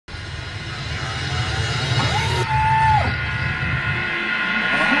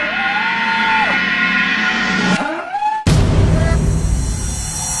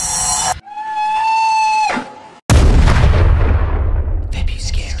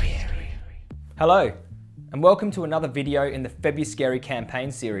Hello, and welcome to another video in the FebruSCARY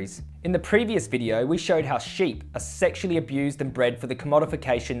campaign series. In the previous video, we showed how sheep are sexually abused and bred for the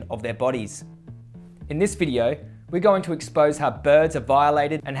commodification of their bodies. In this video, we're going to expose how birds are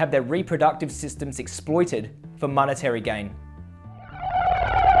violated and have their reproductive systems exploited for monetary gain.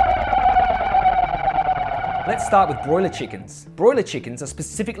 Let's start with broiler chickens. Broiler chickens are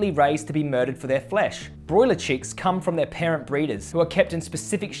specifically raised to be murdered for their flesh. Broiler chicks come from their parent breeders, who are kept in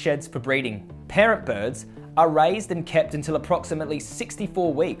specific sheds for breeding. Parent birds are raised and kept until approximately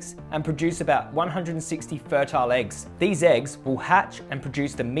 64 weeks and produce about 160 fertile eggs. These eggs will hatch and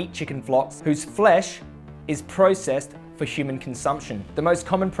produce the meat chicken flocks, whose flesh is processed for human consumption. The most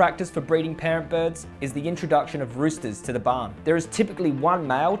common practice for breeding parent birds is the introduction of roosters to the barn. There is typically one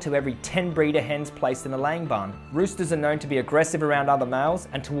male to every 10 breeder hens placed in a laying barn. Roosters are known to be aggressive around other males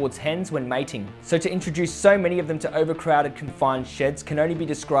and towards hens when mating. So to introduce so many of them to overcrowded confined sheds can only be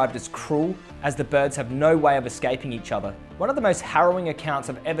described as cruel, as the birds have no way of escaping each other. One of the most harrowing accounts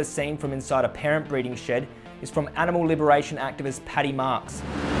I've ever seen from inside a parent breeding shed is from animal liberation activist Patty Marks.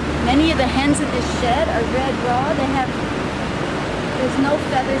 Many of the hens in this shed are red raw. There's no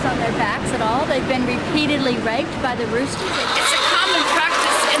feathers on their backs at all. They've been repeatedly raped by the roosters. It's a common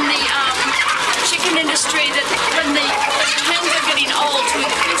practice in the chicken industry that when the hens are getting old, to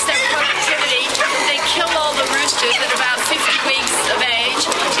increase their productivity, they kill all the roosters at about 50 weeks of age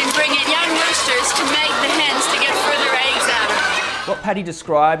and bring in young roosters to make the hens to get further eggs out of them. What Patty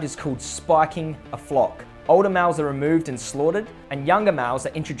described is called spiking a flock. Older males are removed and slaughtered, and younger males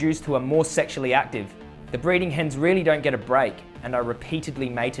are introduced who are more sexually active. The breeding hens really don't get a break and are repeatedly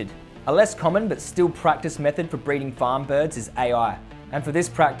mated. A less common but still practiced method for breeding farm birds is AI. And for this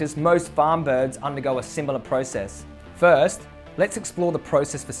practice, most farm birds undergo a similar process. First, let's explore the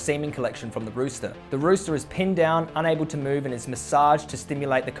process for semen collection from the rooster. The rooster is pinned down, unable to move, and is massaged to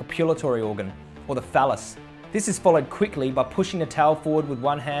stimulate the copulatory organ, or the phallus. This is followed quickly by pushing the tail forward with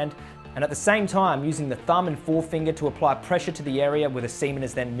one hand and at the same time using the thumb and forefinger to apply pressure to the area where the semen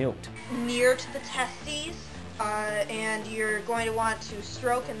is then milked. Near to the testes, and you're going to want to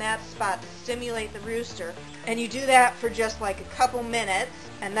stroke in that spot to stimulate the rooster. And you do that for just like a couple minutes,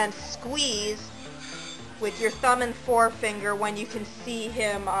 and then squeeze with your thumb and forefinger when you can see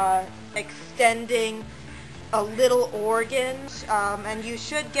him extending a little organ. And you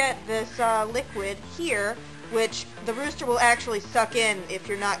should get this liquid here, which the rooster will actually suck in if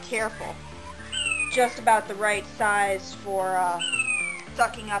you're not careful. Just about the right size for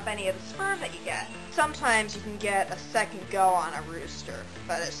sucking up any of the sperm that you get. Sometimes you can get a second go on a rooster,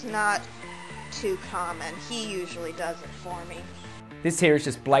 but it's not too common. He usually does it for me. This here is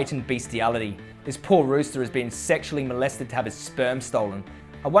just blatant bestiality. This poor rooster has been sexually molested to have his sperm stolen.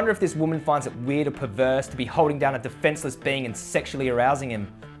 I wonder if this woman finds it weird or perverse to be holding down a defenseless being and sexually arousing him.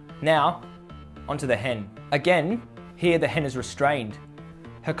 Now, onto the hen. Again, here the hen is restrained.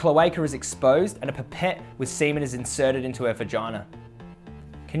 Her cloaca is exposed and a pipette with semen is inserted into her vagina.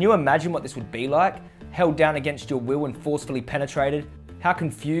 Can you imagine what this would be like? Held down against your will and forcefully penetrated? How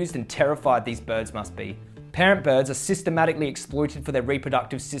confused and terrified these birds must be. Parent birds are systematically exploited for their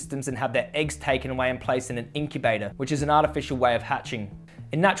reproductive systems and have their eggs taken away and placed in an incubator, which is an artificial way of hatching.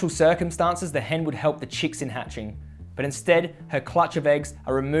 In natural circumstances, the hen would help the chicks in hatching. But instead, her clutch of eggs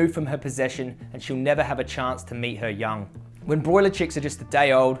are removed from her possession and she'll never have a chance to meet her young. When broiler chicks are just a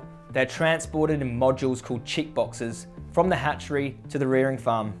day old, they're transported in modules called chick boxes from the hatchery to the rearing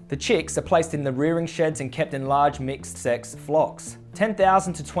farm. The chicks are placed in the rearing sheds and kept in large mixed sex flocks.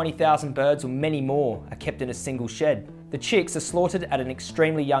 10,000 to 20,000 birds or many more are kept in a single shed. The chicks are slaughtered at an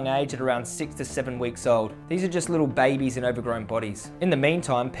extremely young age at around 6 to 7 weeks old. These are just little babies in overgrown bodies. In the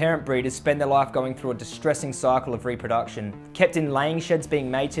meantime, parent breeders spend their life going through a distressing cycle of reproduction, kept in laying sheds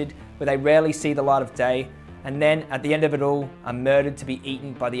being mated, where they rarely see the light of day, and then, at the end of it all, are murdered to be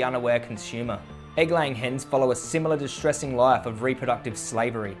eaten by the unaware consumer. Egg-laying hens follow a similar distressing life of reproductive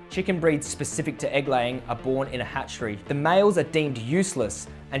slavery. Chicken breeds specific to egg-laying are born in a hatchery. The males are deemed useless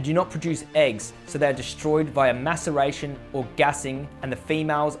and do not produce eggs, so they are destroyed via maceration or gassing, and the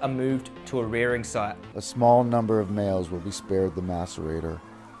females are moved to a rearing site. A small number of males will be spared the macerator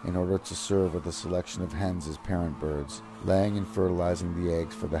in order to serve with a selection of hens as parent birds, laying and fertilizing the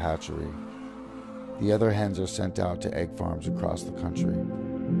eggs for the hatchery. The other hens are sent out to egg farms across the country.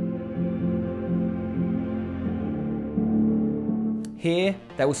 Here,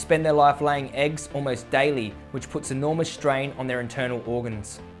 they will spend their life laying eggs almost daily, which puts enormous strain on their internal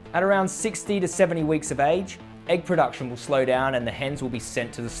organs. At around 60 to 70 weeks of age, egg production will slow down and the hens will be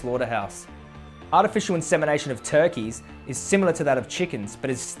sent to the slaughterhouse. Artificial insemination of turkeys is similar to that of chickens,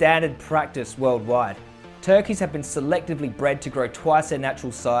 but is standard practice worldwide. Turkeys have been selectively bred to grow twice their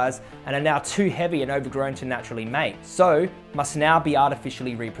natural size and are now too heavy and overgrown to naturally mate, so must now be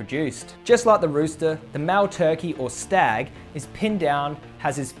artificially reproduced. Just like the rooster, the male turkey or stag is pinned down,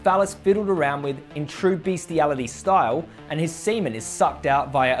 has his phallus fiddled around with in true bestiality style, and his semen is sucked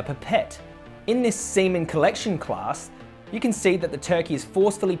out via a pipette. In this semen collection class, you can see that the turkey is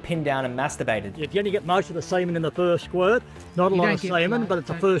forcefully pinned down and masturbated. You only get most of the semen in the first squirt. Not a lot of semen, but it's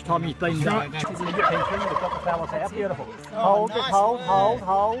the first time he's been done. You've got the phallus out. Beautiful. Hold,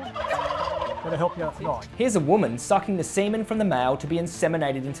 hold. That'll help you tonight. Here's a woman sucking the semen from the male to be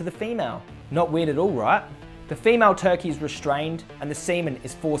inseminated into the female. Not weird at all, right? The female turkey is restrained and the semen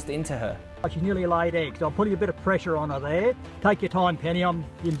is forced into her. She's nearly laid eggs. I'm putting a bit of pressure on her there. Take your time, Penny. You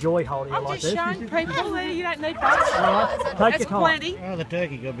enjoy holding her like this. I'm just showing people that you don't need bucks. Right. Take your time. Plenty. Oh, the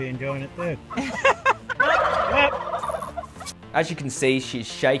turkey could be enjoying it too. As you can see, she's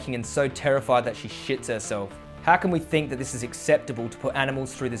shaking and so terrified that she shits herself. How can we think that this is acceptable to put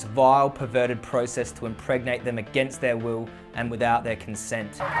animals through this vile, perverted process to impregnate them against their will and without their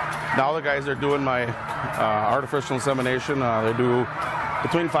consent? Now the guys are doing my artificial insemination. They do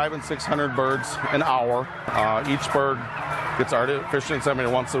between 500 and 600 birds an hour. Each bird gets artificially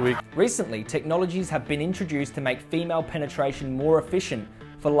inseminated once a week. Recently, technologies have been introduced to make female penetration more efficient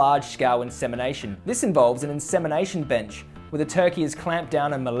for large-scale insemination. This involves an insemination bench where the turkey is clamped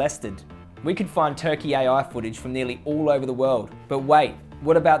down and molested. We could find turkey AI footage from nearly all over the world. But wait,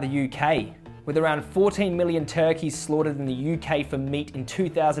 what about the UK? With around 14 million turkeys slaughtered in the UK for meat in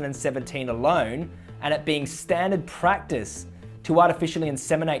 2017 alone, and it being standard practice to artificially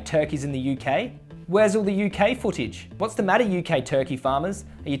inseminate turkeys in the UK? Where's all the UK footage? What's the matter, UK turkey farmers?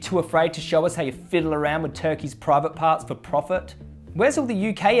 Are you too afraid to show us how you fiddle around with turkeys' private parts for profit? Where's all the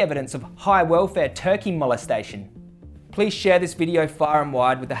UK evidence of high welfare turkey molestation? Please share this video far and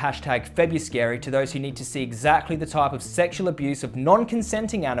wide with the hashtag FebruSCARY to those who need to see exactly the type of sexual abuse of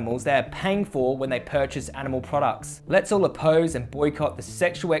non-consenting animals they are paying for when they purchase animal products. Let's all oppose and boycott the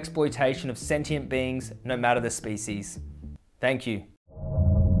sexual exploitation of sentient beings, no matter the species. Thank you.